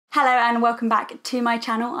Hello and welcome back to my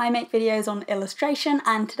channel. I make videos on illustration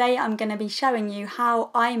and today I'm going to be showing you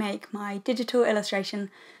how I make my digital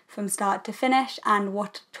illustration from start to finish and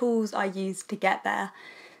what tools I use to get there.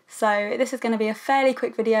 So this is going to be a fairly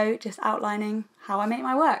quick video just outlining how I make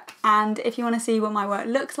my work, and if you want to see what my work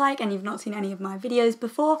looks like and you've not seen any of my videos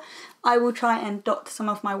before, I will try and dot some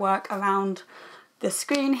of my work around the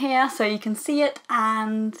screen here so you can see it,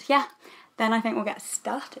 and yeah, then I think we'll get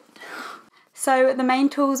started. So the main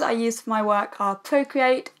tools I use for my work are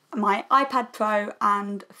Procreate, my iPad Pro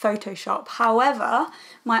and Photoshop. However,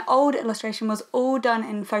 my old illustration was all done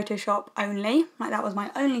in Photoshop only, like that was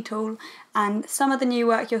my only tool, and some of the new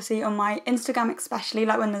work you'll see on my Instagram especially,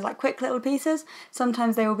 like when there's like quick little pieces,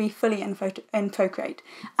 sometimes they will be fully in Procreate.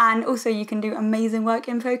 And also you can do amazing work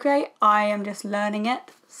in Procreate. I am just learning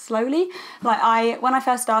it slowly. When I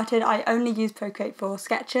first started, I only used Procreate for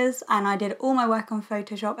sketches and I did all my work on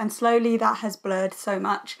Photoshop, and slowly that has blurred so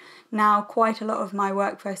much. Now quite a lot of my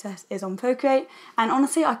work process is on Procreate, and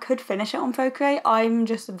honestly I could finish it on Procreate. I'm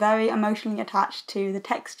just very emotionally attached to the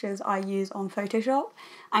textures I use on Photoshop,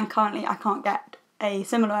 and currently I can't get a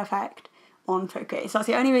similar effect on Procreate. So that's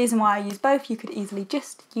the only reason why I use both. You could easily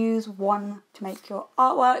just use one to make your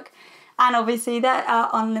artwork. And obviously there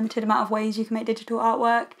are unlimited amount of ways you can make digital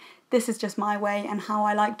artwork. This is just my way and how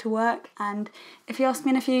I like to work, and if you ask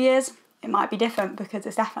me in a few years, it might be different because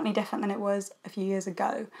it's definitely different than it was a few years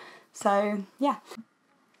ago. So yeah.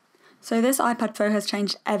 So this iPad Pro has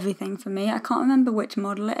changed everything for me. I can't remember which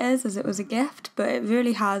model it is as it was a gift, but it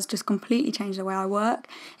really has just completely changed the way I work.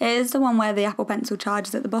 It is the one where the Apple Pencil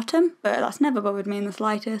charges at the bottom, but that's never bothered me in the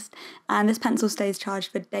slightest. And this pencil stays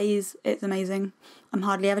charged for days. It's amazing. I'm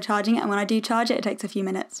hardly ever charging it, and when I do charge it, it takes a few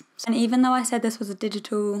minutes. And even though I said this was a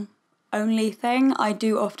digital only thing, I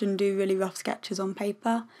do often do really rough sketches on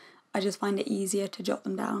paper. I just find it easier to jot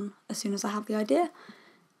them down as soon as I have the idea.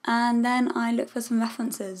 And then I look for some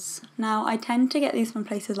references. Now I tend to get these from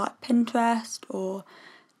places like Pinterest or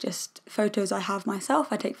just photos I have myself.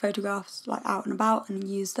 I take photographs like out and about and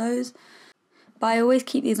use those. But I always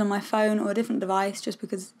keep these on my phone or a different device just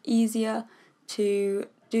because it's easier to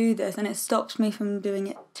do this, and it stops me from doing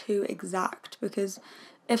it too exact, because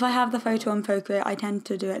if I have the photo on Procreate I tend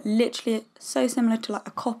to do it literally so similar to like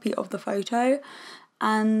a copy of the photo.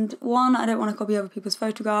 And one, I don't want to copy other people's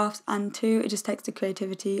photographs, and two, it just takes the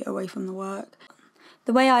creativity away from the work.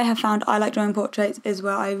 The way I have found I like drawing portraits is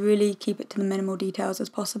where I really keep it to the minimal details as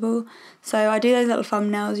possible. So I do those little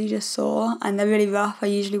thumbnails you just saw, and they're really rough. I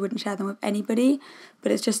usually wouldn't share them with anybody,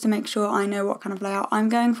 but it's just to make sure I know what kind of layout I'm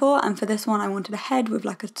going for, and for this one I wanted a head with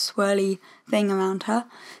like a swirly thing around her.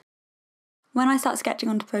 When I start sketching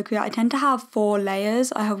onto Procreate, I tend to have 4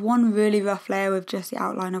 layers. I have one really rough layer with just the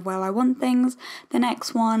outline of where I want things, the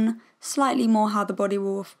next one slightly more how the body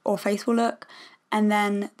will or face will look, and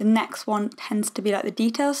then the next one tends to be like the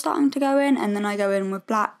details starting to go in, and then I go in with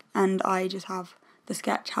black and I just have the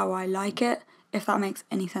sketch how I like it, if that makes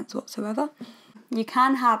any sense whatsoever. You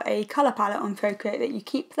can have a colour palette on Procreate that you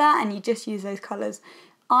keep there and you just use those colours.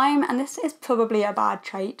 And this is probably a bad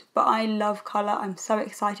trait, but I love colour. I'm so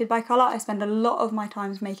excited by colour. I spend a lot of my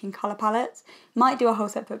time making colour palettes. Might do a whole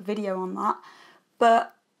separate video on that,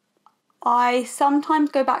 but I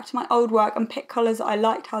sometimes go back to my old work and pick colours that I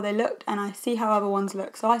liked how they looked, and I see how other ones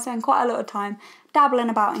look. So I spend quite a lot of time dabbling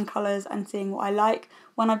about in colours and seeing what I like.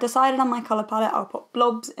 When I've decided on my colour palette, I'll put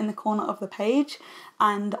blobs in the corner of the page,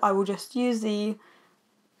 and I will just use the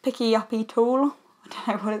picky uppy tool, I don't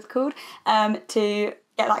know what it's called, to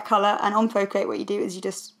get that colour. And on Procreate what you do is you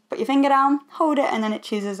just put your finger down, hold it, and then it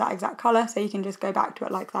chooses that exact colour, so you can just go back to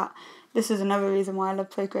it like that. This is another reason why I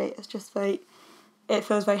love Procreate. It's just it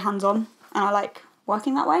feels very hands-on and I like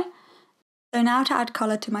working that way. So now to add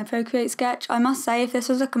colour to my Procreate sketch, I must say if this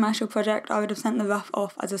was a commercial project I would have sent the rough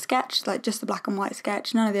off as a sketch, like just the black and white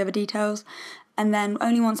sketch, none of the other details, and then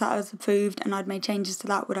only once that was approved and I'd made changes to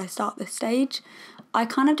that would I start this stage. I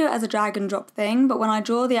kind of do it as a drag and drop thing, but when I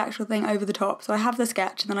draw the actual thing over the top, so I have the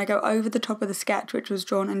sketch and then I go over the top of the sketch which was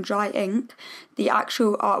drawn in dry ink, the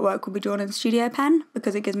actual artwork will be drawn in Studio Pen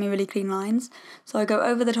because it gives me really clean lines. So I go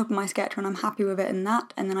over the top of my sketch when I'm happy with it in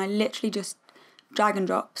that, and then I literally just drag and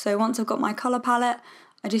drop. So once I've got my colour palette,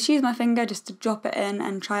 I just use my finger just to drop it in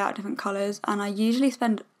and try out different colours, and I usually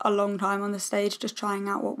spend a long time on the stage just trying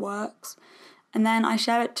out what works. And then I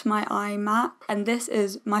share it to my iMac, and this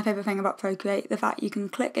is my favourite thing about Procreate, the fact you can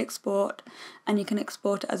click export and you can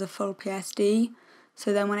export it as a full PSD.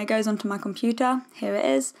 So then when it goes onto my computer, here it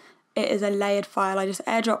is a layered file. I just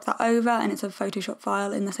airdrop that over and it's a Photoshop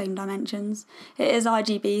file in the same dimensions. It is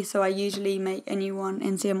RGB, so I usually make a new one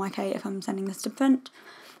in CMYK if I'm sending this to print.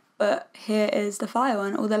 but here is the file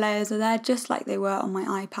and all the layers are there just like they were on my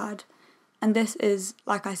iPad. And this is,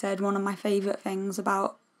 like I said, one of my favourite things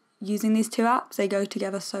about using these two apps. They go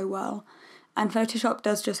together so well. And Photoshop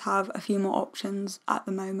does just have a few more options at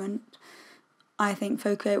the moment. I think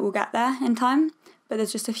Procreate will get there in time, but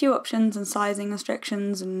there's just a few options and sizing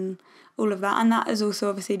restrictions and all of that. And that is also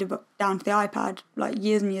obviously down to the iPad. Like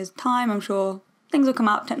years and years time, I'm sure things will come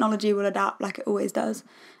up, technology will adapt like it always does.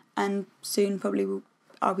 And soon probably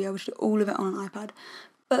I'll be able to do all of it on an iPad.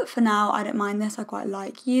 But for now, I don't mind this. I quite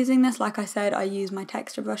like using this. Like I said, I use my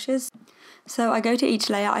texture brushes. So I go to each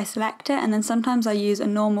layer, I select it, and then sometimes I use a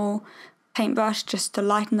normal paintbrush just to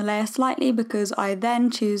lighten the layer slightly, because I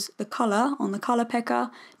then choose the colour on the colour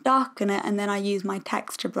picker, darken it, and then I use my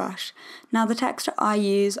texture brush. Now the texture I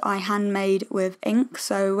use, I handmade with ink.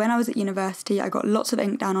 So when I was at university, I got lots of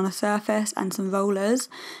ink down on a surface and some rollers,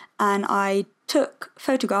 and I took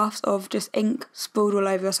photographs of just ink sprawled all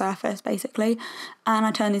over the surface basically, and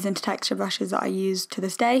I turned these into texture brushes that I use to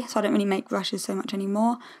this day. So I don't really make brushes so much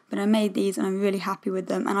anymore, but I made these and I'm really happy with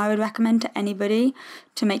them, and I would recommend to anybody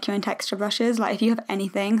to make your own texture brushes. Like if you have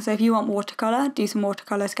anything, so if you want watercolour, do some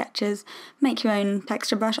watercolour sketches, make your own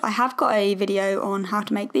texture brush. I have got a video on how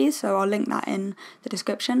to make these, so I'll link that in the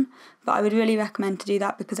description, but I would really recommend to do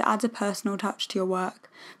that because it adds a personal touch to your work.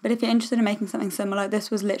 But if you're interested in making something similar, this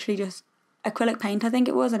was literally just acrylic paint, I think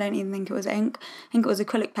it was. I don't even think it was ink. I think it was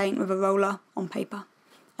acrylic paint with a roller on paper.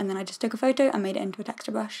 And then I just took a photo and made it into a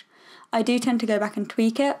texture brush. I do tend to go back and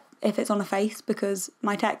tweak it if it's on a face, because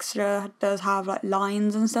my texture does have like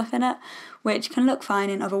lines and stuff in it, which can look fine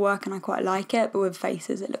in other work and I quite like it, but with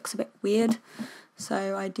faces it looks a bit weird.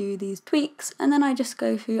 So I do these tweaks and then I just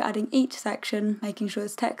go through adding each section, making sure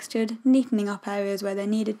it's textured, neatening up areas where they're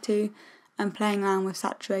needed to, and playing around with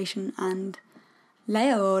saturation and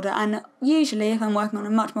layer order. And usually if I'm working on a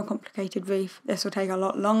much more complicated brief, this will take a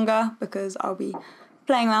lot longer because I'll be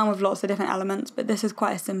playing around with lots of different elements, but this is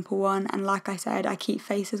quite a simple one. And like I said, I keep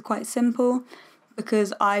faces quite simple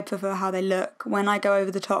because I prefer how they look. When I go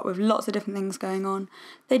over the top with lots of different things going on,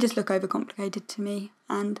 they just look overcomplicated to me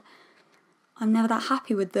and I'm never that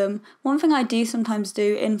happy with them. One thing I do sometimes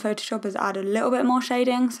do in Photoshop is add a little bit more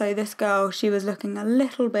shading. So this girl, she was looking a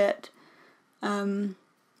little bit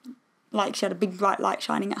like she had a big bright light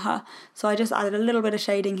shining at her. So I just added a little bit of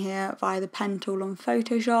shading here via the pen tool on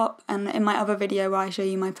Photoshop. And in my other video where I show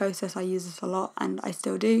you my process, I use this a lot and I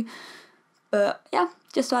still do. But yeah,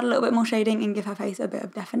 just to add a little bit more shading and give her face a bit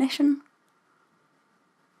of definition.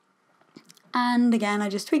 And again, I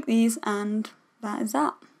just tweak these and that is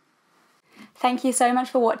that. Thank you so much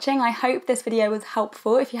for watching. I hope this video was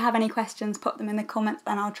helpful. If you have any questions, put them in the comments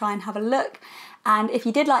and I'll try and have a look. And if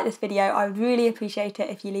you did like this video, I would really appreciate it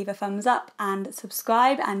if you leave a thumbs up and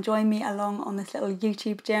subscribe and join me along on this little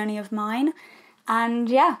YouTube journey of mine. And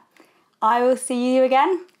yeah, I will see you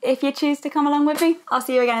again. If you choose to come along with me, I'll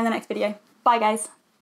see you again in the next video. Bye guys.